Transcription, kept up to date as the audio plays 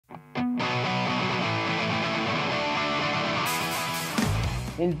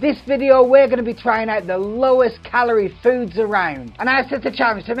In this video we're going to be trying out the lowest calorie foods around, and I set a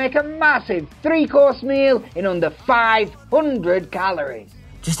challenge to make a massive 3-course meal in under 500 calories.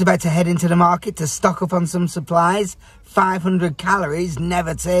 Just about to head into the market to stock up on some supplies. 500 calories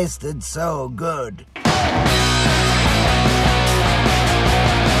never tasted so good.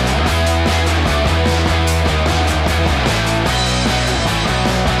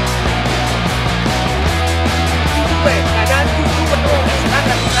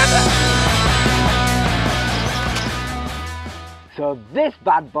 So this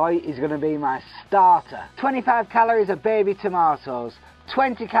bad boy is going to be my starter. 25 calories of baby tomatoes,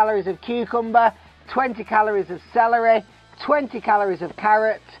 20 calories of cucumber, 20 calories of celery, 20 calories of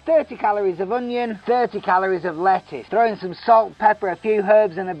carrots, 30 calories of onion, 30 calories of lettuce. Throw in some salt, pepper, a few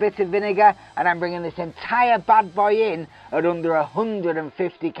herbs and a bit of vinegar, and I'm bringing this entire bad boy in at under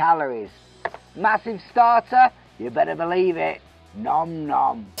 150 calories. Massive starter, you better believe it. Nom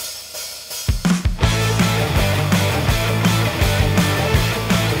nom.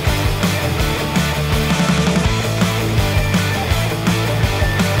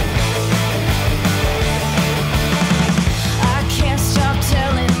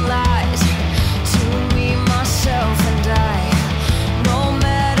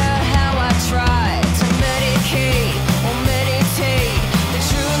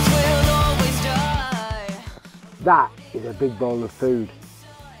 That is a big bowl of food,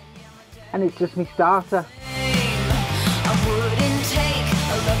 and it's just my starter. I wouldn't take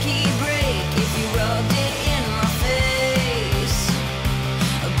a lucky break if you rubbed it in my face.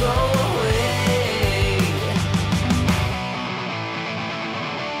 Go away.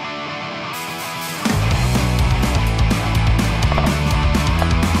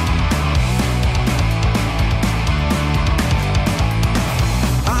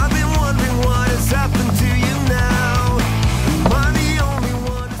 I've been wondering what has happened to you now. Am I the only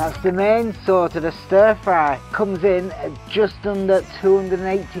one? That's the main sort of the stir fry. Comes in at just under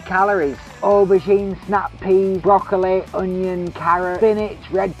 280 calories. Aubergine, snap peas, broccoli, onion, carrot, spinach,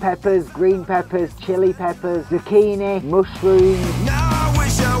 red peppers, green peppers, chili peppers, zucchini, mushrooms. Now I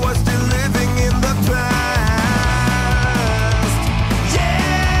wish I was still living in the past. Yeah.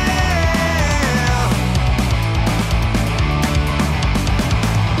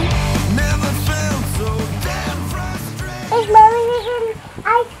 Never felt so damn frustrated. Is Mary eating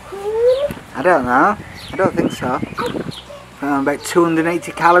ice cream? I don't know. I don't think so. About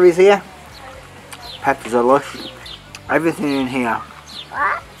 280 calories here. Peppers are lush. Everything in here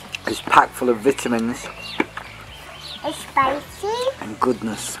What? is packed full of vitamins It's spicy. and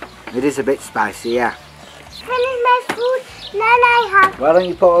goodness. It is a bit spicy, yeah. Finish my food, then I have. Why don't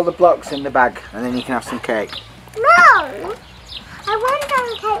you put all the blocks in the bag and then you can have some cake? No! I want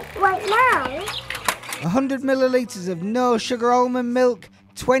some cake right now. 100 millilitres of no sugar almond milk,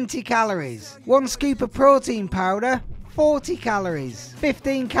 20 calories. 1 scoop of protein powder, 40 calories.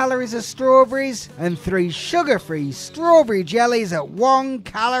 15 calories of strawberries and 3 sugar-free strawberry jellies at 1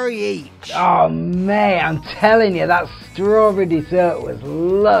 calorie each. Oh mate, I'm telling you, that strawberry dessert was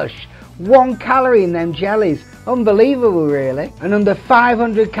lush. 1 calorie in them jellies. Unbelievable really. And under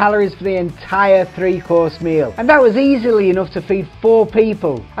 500 calories for the entire 3-course meal. And that was easily enough to feed 4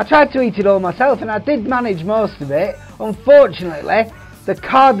 people. I tried to eat it all myself and I did manage most of it. Unfortunately, the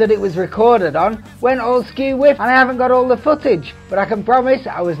card that it was recorded on went all skew with and I haven't got all the footage. But I can promise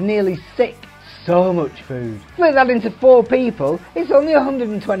I was nearly sick. So much food. Split that into 4 people, it's only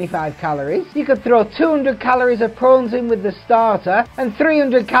 125 calories. You could throw 200 calories of prawns in with the starter and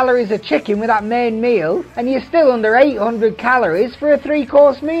 300 calories of chicken with that main meal, and you're still under 800 calories for a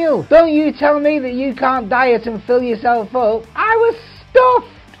 3-course meal. Don't you tell me that you can't diet and fill yourself up. I was stuffed.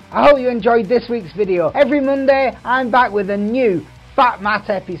 I hope you enjoyed this week's video. Every Monday I'm back with a new Fat Matt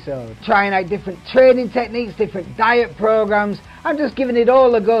episode, trying out different training techniques, different diet programs. I'm just giving it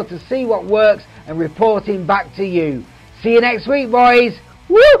all a go to see what works and reporting back to you. See you next week, boys.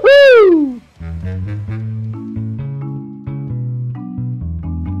 Woohoo!